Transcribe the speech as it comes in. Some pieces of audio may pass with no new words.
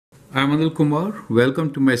I'm Anil Kumar.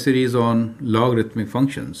 Welcome to my series on logarithmic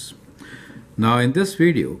functions. Now in this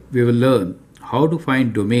video, we will learn how to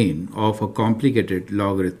find domain of a complicated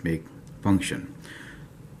logarithmic function.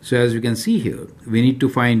 So as you can see here, we need to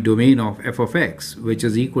find domain of f of x, which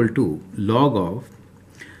is equal to log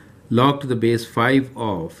to the base 5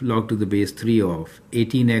 of log to the base 3 of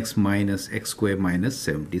 18x minus x squared minus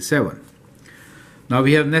 77. Now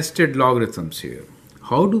we have nested logarithms here.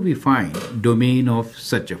 How do we find domain of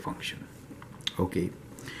such a function? Okay,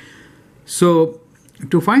 so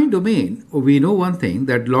to find domain, we know one thing,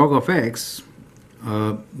 that log of x,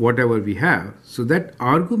 whatever we have, so that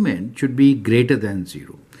argument should be greater than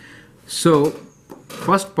 0. So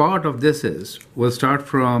first part of this is, we'll start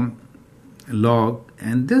from log,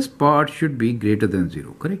 and this part should be greater than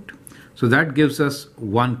 0, correct? So that gives us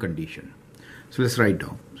one condition. So let's write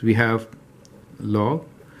down. So we have log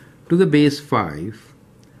to the base 5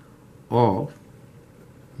 of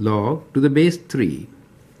log to the base 3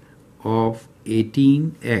 of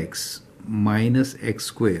 18x minus x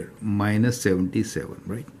squared minus 77,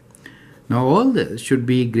 right? Now all this should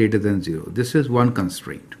be greater than 0. This is one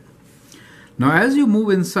constraint. Now as you move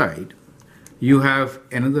inside, you have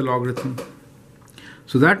another logarithm.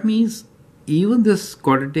 So that means even this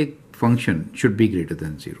quadratic function should be greater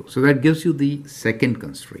than 0. So that gives you the second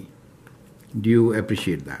constraint. Do you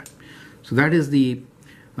appreciate that? So that is the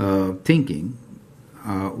thinking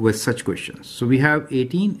with such questions. So we have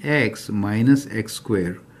 18x minus x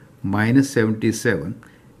squared minus 77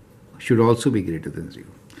 should also be greater than 0.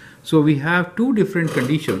 So we have two different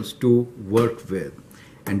conditions to work with,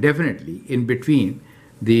 and definitely in between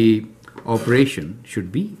the operation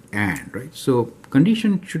should be AND, right? So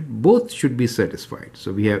condition both should be satisfied.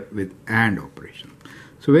 So we have with AND operation.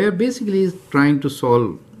 So we are basically trying to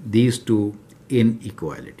solve these two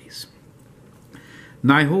inequalities.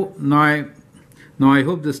 Now I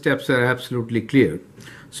hope the steps are absolutely clear,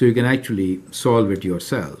 so you can actually solve it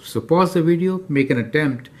yourself. So pause the video, make an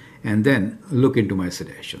attempt, and then look into my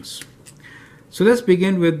suggestions. So let's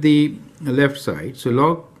begin with the left side. So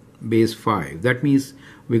log base 5, that means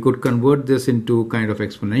we could convert this into kind of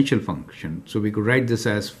exponential function. So we could write this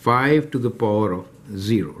as 5 to the power of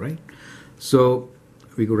 0, right? So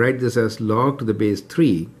we could write this as log to the base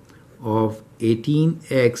 3 of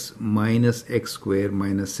 18x minus x squared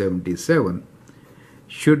minus 77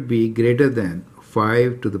 should be greater than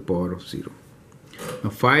 5 to the power of 0. Now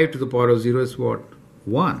 5 to the power of 0 is what?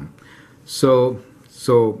 1. So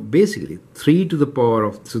basically 3 to the power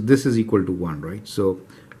of, so this is equal to 1, right? So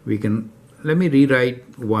we can, let me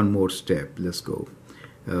rewrite one more step. Let's go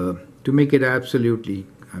to make it absolutely,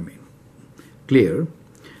 clear.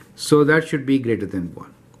 So that should be greater than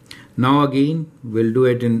 1. Now again, we'll do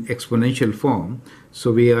it in exponential form.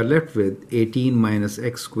 So we are left with 18 minus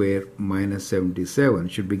x squared minus 77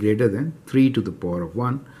 should be greater than 3 to the power of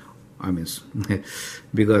 1.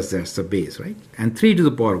 Because that's the base, right? And 3 to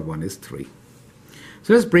the power of 1 is 3.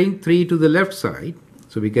 So let's bring 3 to the left side.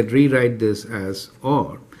 So we can rewrite this as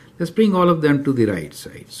or. Let's bring all of them to the right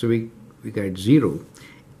side. So we got 0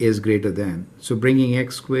 is greater than. So bringing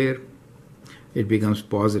x squared, it becomes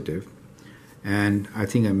positive. And I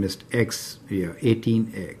think I missed x,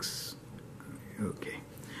 18x, okay,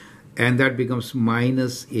 and that becomes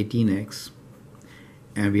minus 18x,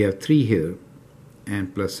 and we have 3 here,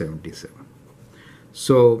 and plus 77.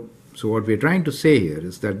 So what we're trying to say here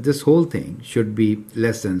is that this whole thing should be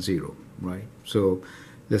less than 0, right? So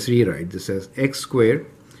let's rewrite this as x squared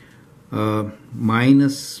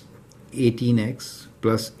minus 18x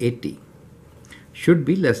plus 80 should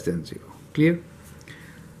be less than 0, clear?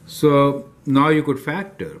 So now you could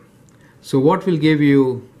factor. So what will give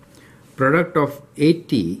you product of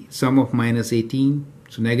 80, sum of minus 18?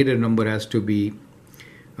 So negative number has to be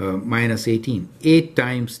minus 18. 8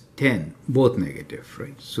 times 10, both negative,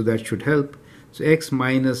 right? So that should help. So x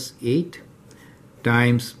minus 8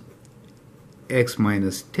 times x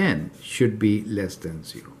minus 10 should be less than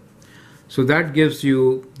 0. So that gives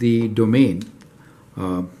you the domain,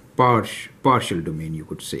 partial domain, you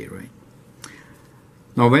could say, right?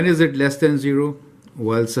 Now when is it less than 0?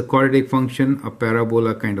 Well, it's a quadratic function, a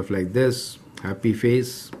parabola kind of like this, happy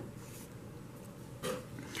face,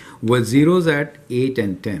 with zeros at 8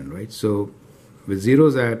 and 10, right? So with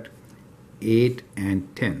zeros at 8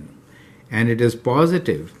 and 10, and it is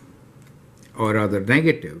positive, or rather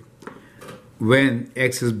negative, when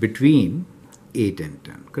x is between 8 and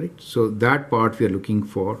 10, correct? So that part we are looking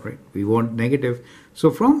for, right? We want negative.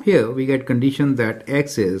 So from here we get condition that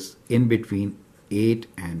x is in between 8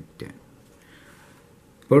 and 10.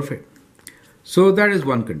 Perfect. So that is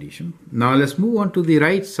one condition. Now let's move on to the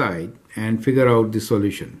right side and figure out the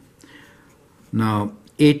solution. Now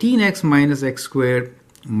 18x minus x squared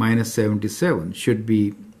minus 77 should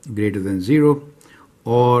be greater than 0,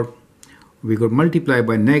 or we could multiply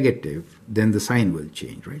by negative, then the sign will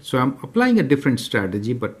change, right? So I'm applying a different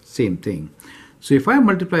strategy, but same thing. So if I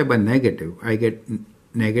multiply by negative, I get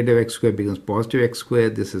negative x squared becomes positive x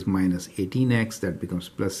squared. This is minus 18x, that becomes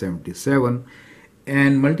plus 77.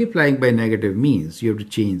 And multiplying by negative means you have to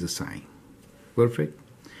change the sign. Perfect.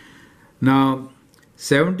 Now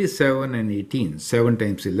 77 and 18, 7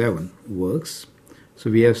 times 11 works. So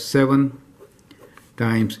we have 7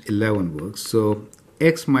 times 11 works. So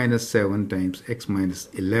x minus 7 times x minus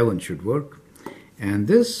 11 should work. And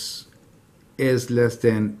this is less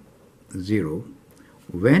than 0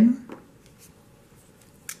 when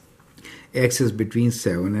x is between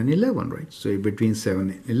 7 and 11, right? So between 7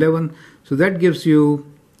 and 11. So that gives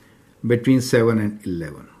you between 7 and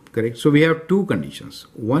 11, correct? So we have two conditions.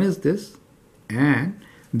 One is this, and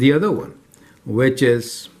the other one, which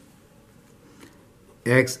is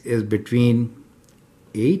x is between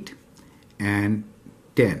 8 and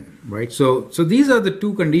 10, right? So these are the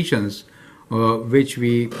two conditions which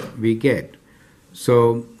we get.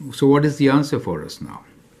 So what is the answer for us now?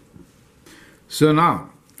 So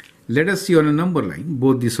now let us see on a number line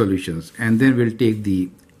both the solutions, and then we'll take the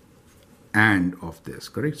AND of this,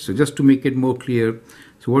 correct? So just to make it more clear,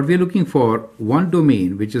 so what we're looking for, one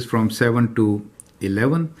domain which is from 7 to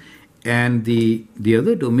 11, and the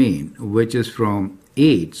other domain which is from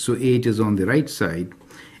 8. So 8 is on the right side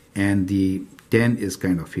and the 10 is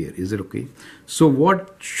kind of here. Is it okay? So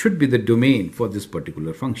what should be the domain for this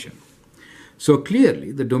particular function? So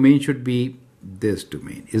clearly the domain should be this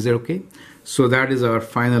domain. Is that okay? So that is our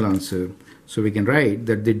final answer. So we can write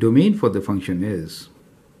that the domain for the function is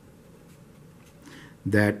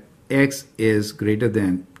that x is greater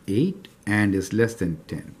than 8 and is less than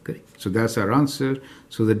 10. Correct. So that's our answer.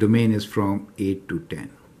 So the domain is from 8 to 10.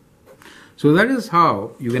 So that is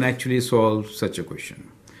how you can actually solve such a question.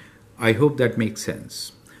 I hope that makes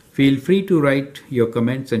sense. Feel free to write your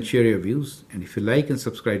comments and share your views. And if you like and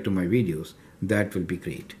subscribe to my videos, that will be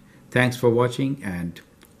great. Thanks for watching and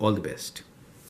all the best.